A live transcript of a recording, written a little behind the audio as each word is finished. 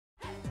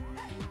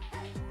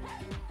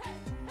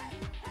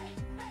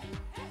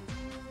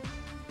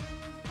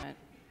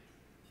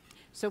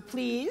So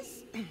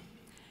please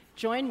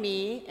join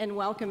me in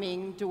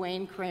welcoming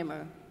Duane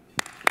Cramer.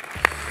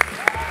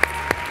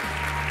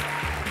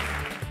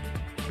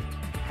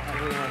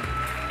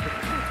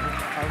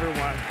 Hi,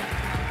 everyone.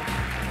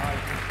 Hi.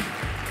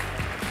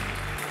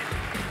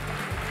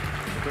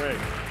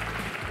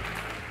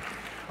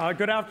 Great.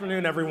 Good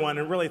afternoon, everyone,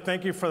 and really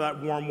thank you for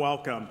that warm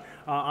welcome.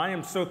 I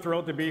am so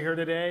thrilled to be here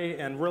today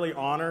and really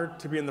honored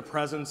to be in the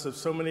presence of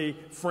so many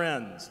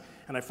friends.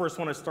 And I first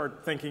want to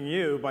start thanking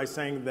you by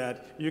saying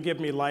that you give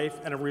me life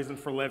and a reason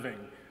for living.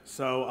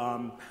 So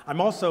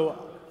I'm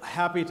also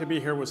happy to be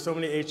here with so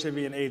many HIV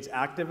and AIDS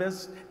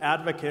activists,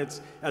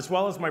 advocates, as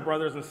well as my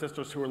brothers and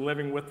sisters who are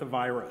living with the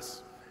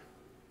virus.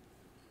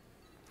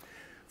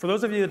 For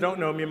those of you that don't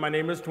know me, my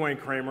name is Duane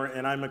Cramer,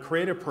 and I'm a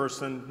creative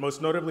person, most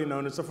notably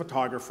known as a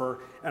photographer,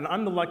 and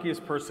I'm the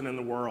luckiest person in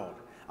the world.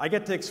 I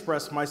get to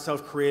express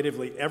myself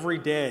creatively every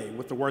day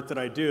with the work that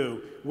I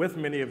do with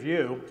many of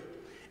you,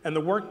 and the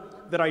work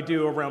that I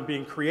do around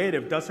being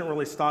creative doesn't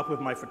really stop with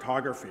my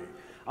photography.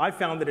 I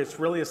found that it's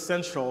really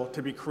essential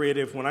to be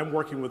creative when I'm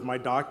working with my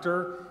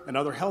doctor and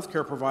other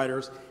healthcare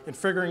providers in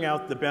figuring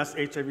out the best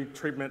HIV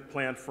treatment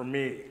plan for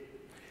me.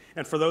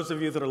 And for those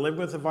of you that are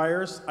living with the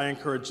virus, I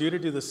encourage you to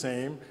do the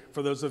same.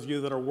 For those of you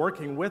that are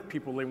working with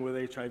people living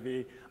with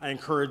HIV, I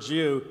encourage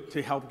you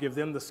to help give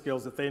them the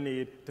skills that they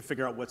need to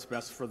figure out what's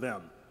best for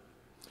them.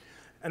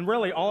 And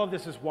really, all of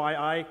this is why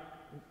I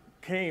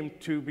came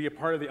to be a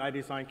part of the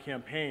iDesign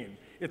campaign.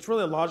 It's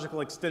really a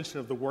logical extension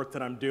of the work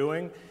that I'm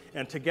doing,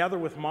 and together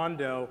with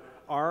Mondo,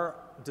 our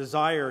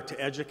desire to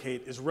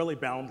educate is really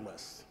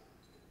boundless.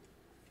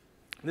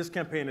 This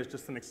campaign is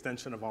just an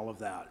extension of all of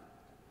that.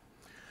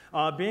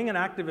 Being an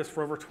activist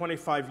for over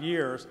 25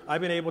 years,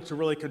 I've been able to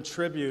really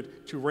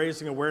contribute to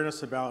raising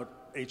awareness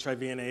about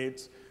HIV and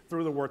AIDS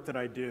through the work that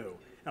I do,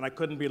 and I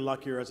couldn't be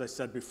luckier, as I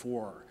said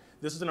before.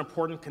 This is an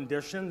important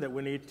condition that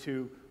we need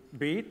to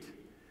beat.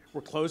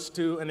 We're close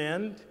to an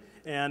end,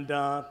 and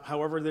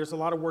however, there's a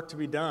lot of work to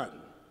be done.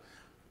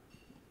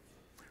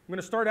 I'm going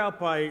to start out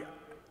by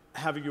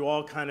having you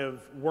all kind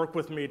of work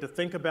with me to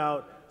think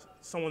about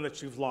someone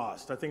that you've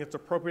lost. I think it's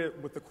appropriate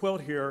with the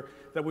quilt here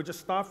that we just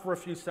stop for a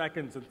few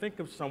seconds and think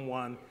of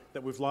someone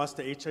that we've lost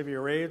to HIV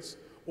or AIDS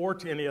or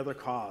to any other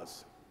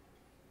cause.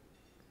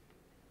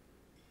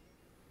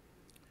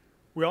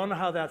 We all know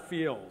how that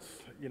feels,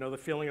 you know, the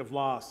feeling of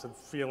loss, of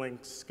feeling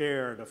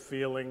scared, of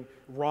feeling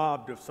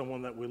robbed of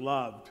someone that we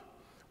loved.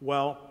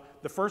 Well,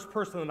 the first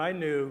person that I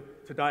knew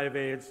to die of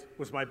AIDS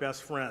was my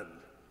best friend.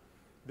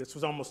 This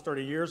was almost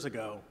 30 years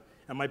ago,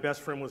 and my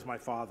best friend was my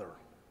father.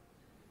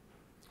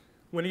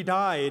 When he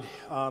died,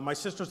 my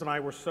sisters and I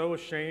were so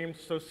ashamed,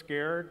 so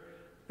scared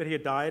that he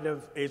had died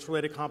of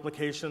AIDS-related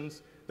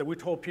complications that we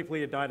told people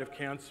he had died of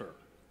cancer.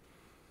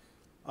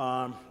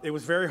 It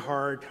was very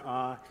hard,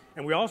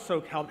 and we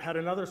also had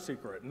another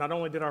secret. Not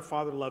only did our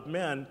father love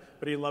men,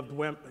 but he loved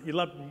women.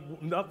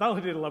 Not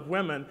only did he love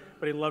women,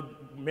 but he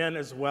loved men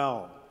as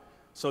well.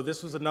 So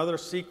this was another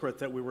secret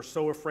that we were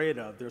so afraid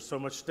of. There's so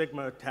much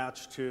stigma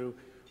attached to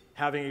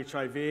having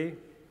HIV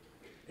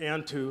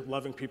and to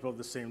loving people of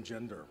the same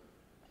gender.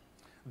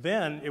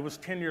 Then, it was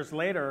 10 years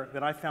later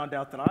that I found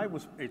out that I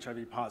was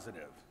HIV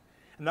positive.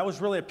 And that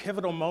was really a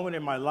pivotal moment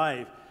in my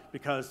life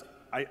because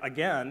I,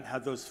 again,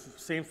 had those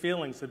same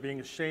feelings of being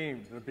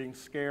ashamed and of being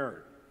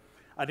scared.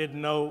 I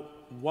didn't know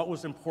what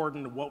was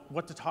important,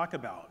 what to talk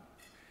about.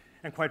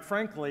 And quite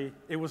frankly,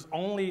 it was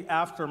only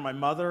after my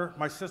mother,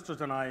 my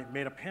sisters, and I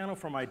made a panel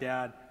for my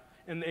dad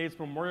in the AIDS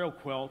Memorial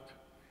Quilt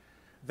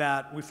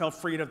that we felt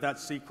freed of that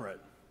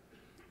secret.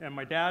 And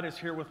my dad is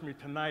here with me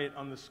tonight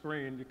on the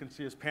screen. You can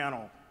see his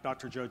panel,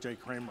 Dr. Joe J.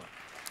 Cramer.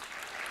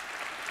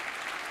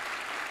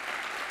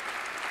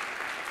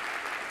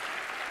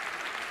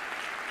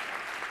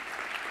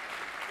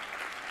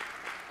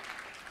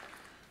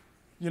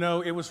 You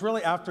know, it was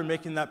really after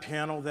making that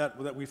panel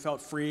that we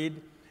felt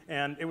freed,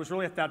 and it was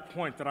really at that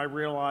point that I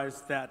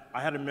realized that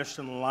I had a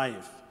mission in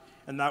life,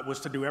 and that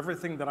was to do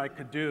everything that I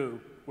could do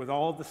with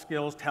all of the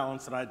skills,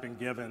 talents that I'd been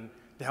given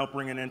to help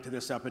bring an end to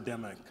this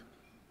epidemic.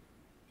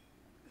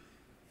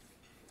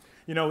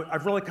 You know,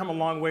 I've really come a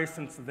long way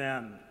since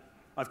then.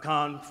 I've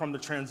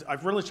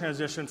really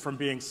transitioned from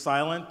being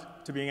silent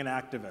to being an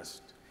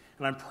activist.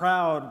 And I'm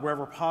proud,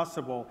 wherever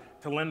possible,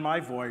 to lend my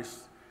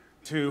voice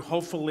to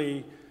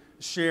hopefully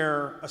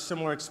share a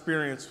similar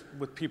experience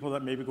with people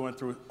that may be going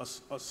through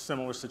a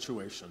similar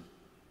situation.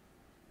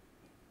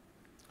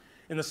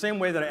 In the same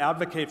way that I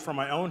advocate for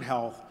my own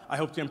health, I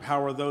hope to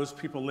empower those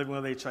people living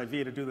with HIV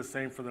to do the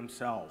same for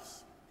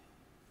themselves.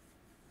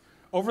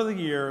 Over the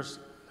years,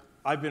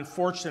 I've been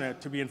fortunate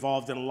to be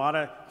involved in a lot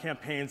of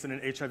campaigns and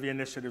in HIV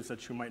initiatives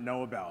that you might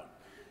know about.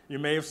 You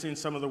may have seen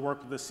some of the work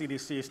with the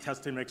CDC's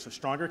Testing Makes Us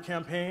Stronger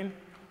campaign.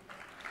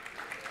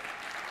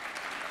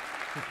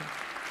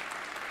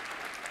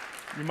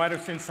 You might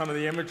have seen some of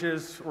the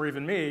images, or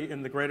even me,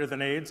 in the Greater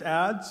Than AIDS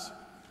ads.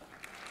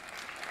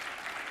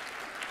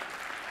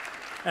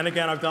 And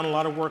again, I've done a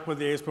lot of work with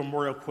the AIDS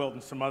Memorial Quilt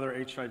and some other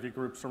HIV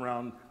groups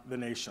around the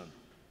nation.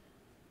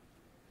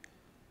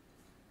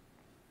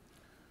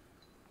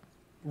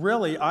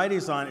 Really,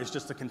 iDesign is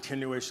just a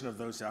continuation of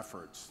those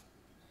efforts.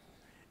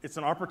 It's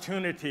an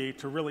opportunity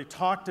to really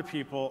talk to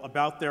people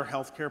about their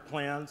healthcare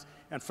plans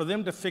and for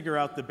them to figure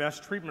out the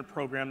best treatment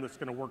program that's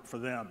going to work for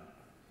them.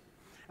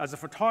 As a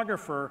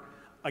photographer,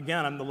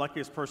 again, I'm the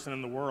luckiest person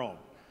in the world.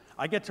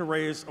 I get to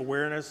raise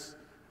awareness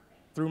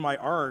through my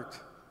art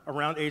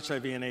around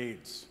HIV and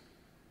AIDS,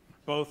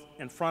 both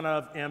in front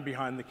of and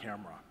behind the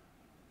camera.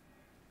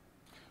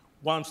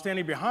 While I'm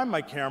standing behind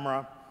my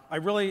camera, I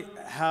really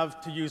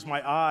have to use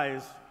my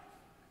eyes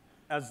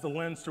as the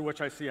lens through which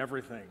I see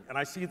everything. And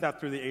I see that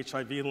through the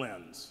HIV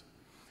lens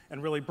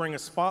and really bring a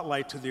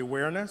spotlight to the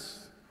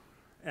awareness.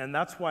 And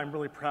that's why I'm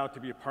really proud to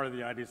be a part of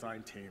the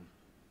iDesign team.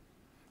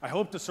 I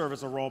hope to serve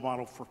as a role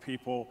model for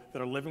people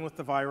that are living with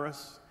the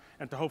virus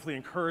and to hopefully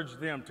encourage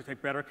them to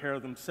take better care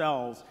of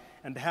themselves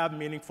and to have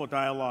meaningful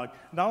dialogue,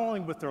 not only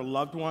with their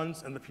loved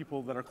ones and the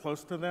people that are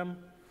close to them,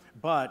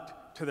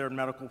 but to their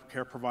medical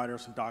care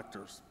providers and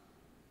doctors.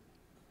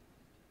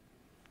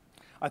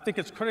 I think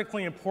it's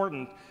critically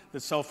important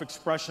that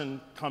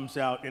self-expression comes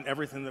out in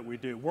everything that we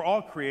do. We're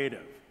all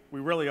creative, we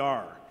really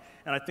are.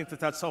 And I think that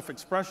that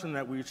self-expression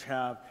that we each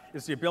have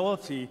is the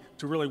ability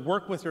to really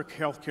work with your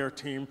healthcare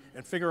team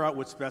and figure out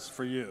what's best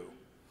for you.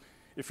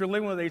 If you're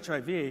living with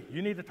HIV,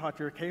 you need to talk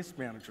to your case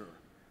manager.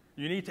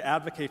 You need to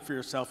advocate for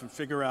yourself and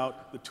figure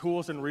out the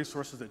tools and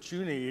resources that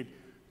you need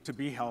to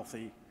be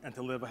healthy and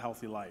to live a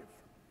healthy life.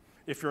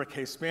 If you're a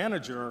case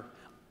manager,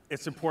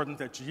 it's important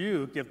that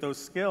you give those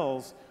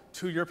skills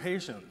to your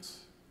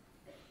patients,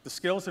 the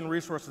skills and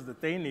resources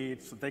that they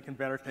need so they can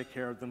better take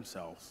care of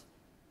themselves.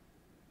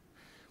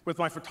 With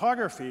my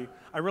photography,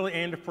 I really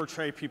aim to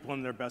portray people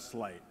in their best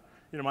light.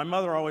 You know, my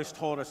mother always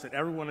told us that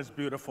everyone is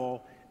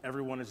beautiful,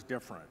 everyone is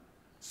different.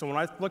 So when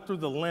I look through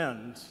the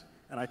lens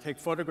and I take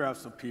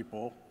photographs of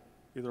people,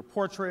 either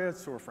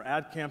portraits or for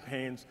ad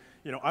campaigns,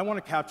 you know, I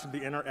want to capture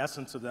the inner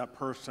essence of that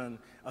person,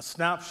 a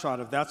snapshot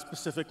of that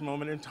specific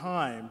moment in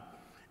time,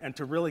 and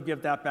to really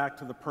give that back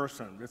to the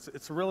person.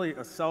 It's really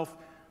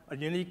a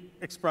unique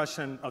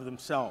expression of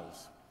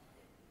themselves.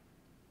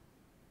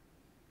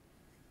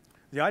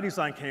 The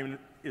iDesign team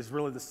is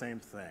really the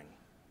same thing.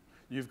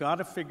 You've got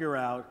to figure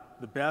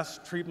out the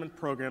best treatment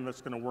program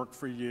that's going to work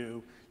for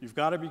you. You've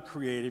got to be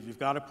creative. You've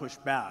got to push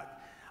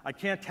back. I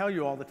can't tell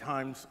you all the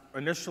times,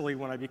 initially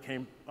when I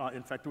became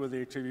infected with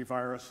the HIV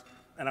virus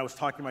and I was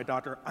talking to my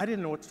doctor, I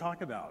didn't know what to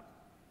talk about.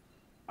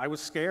 I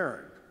was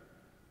scared.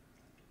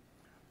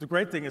 The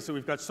great thing is that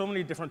we've got so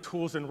many different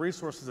tools and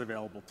resources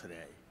available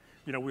today.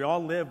 You know, we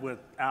all live with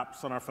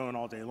apps on our phone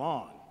all day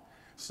long.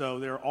 So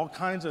there are all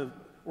kinds of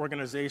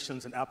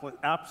organizations and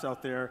apps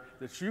out there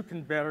that you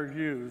can better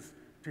use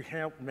to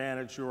help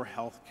manage your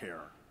health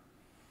care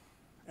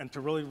and to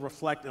really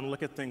reflect and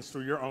look at things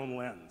through your own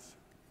lens.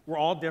 We're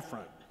all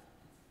different.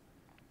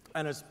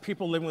 And as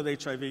people living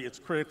with HIV, it's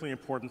critically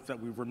important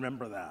that we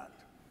remember that.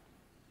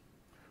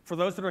 For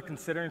those that are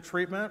considering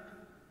treatment,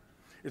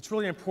 it's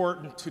really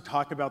important to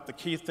talk about the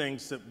key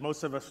things that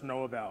most of us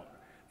know about.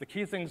 The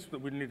key things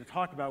that we need to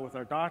talk about with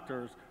our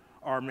doctors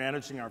are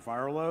managing our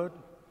viral load,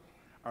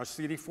 our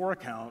CD4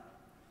 count.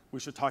 We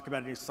should talk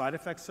about any side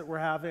effects that we're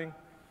having.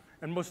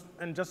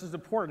 And just as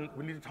important,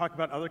 we need to talk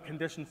about other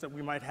conditions that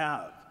we might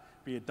have,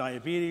 be it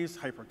diabetes,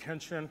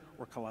 hypertension,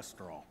 or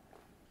cholesterol.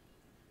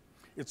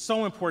 It's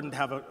so important to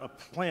have a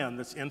plan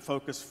that's in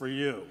focus for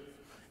you.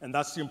 And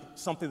that's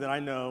something that I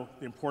know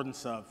the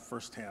importance of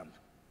firsthand.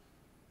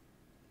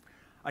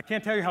 I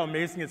can't tell you how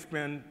amazing it's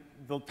been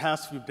the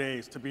past few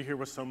days to be here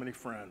with so many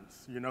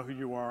friends. You know who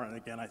you are, and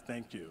again, I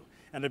thank you.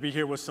 And to be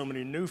here with so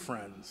many new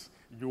friends.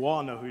 You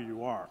all know who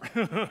you are.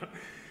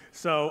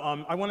 So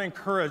I want to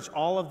encourage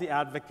all of the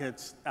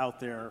advocates out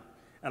there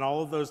and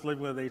all of those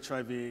living with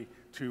HIV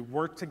to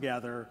work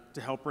together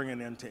to help bring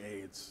an end to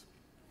AIDS.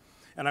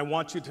 And I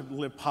want you to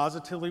live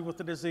positively with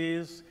the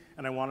disease,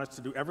 and I want us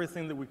to do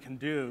everything that we can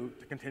do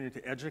to continue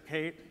to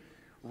educate,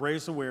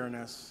 raise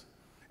awareness,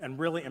 and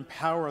really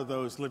empower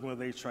those living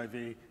with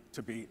HIV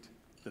to beat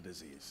the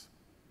disease.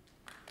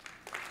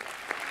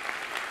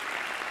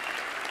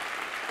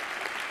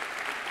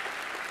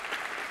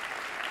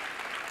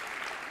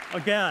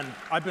 Again,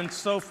 I've been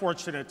so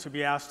fortunate to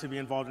be asked to be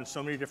involved in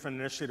so many different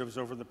initiatives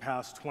over the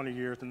past 20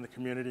 years in the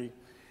community.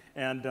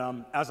 And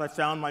as I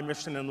found my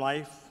mission in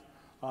life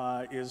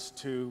is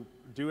to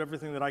do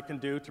everything that I can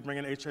do to bring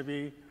an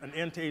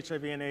end to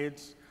HIV and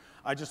AIDS,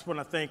 I just want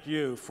to thank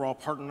you for all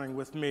partnering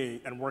with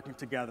me and working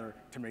together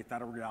to make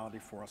that a reality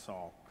for us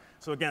all.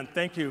 So again,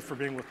 thank you for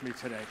being with me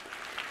today.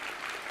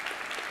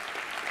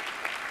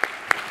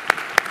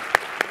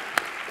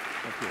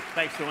 Thank you.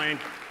 Thanks, Duane.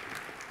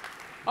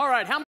 All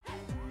right.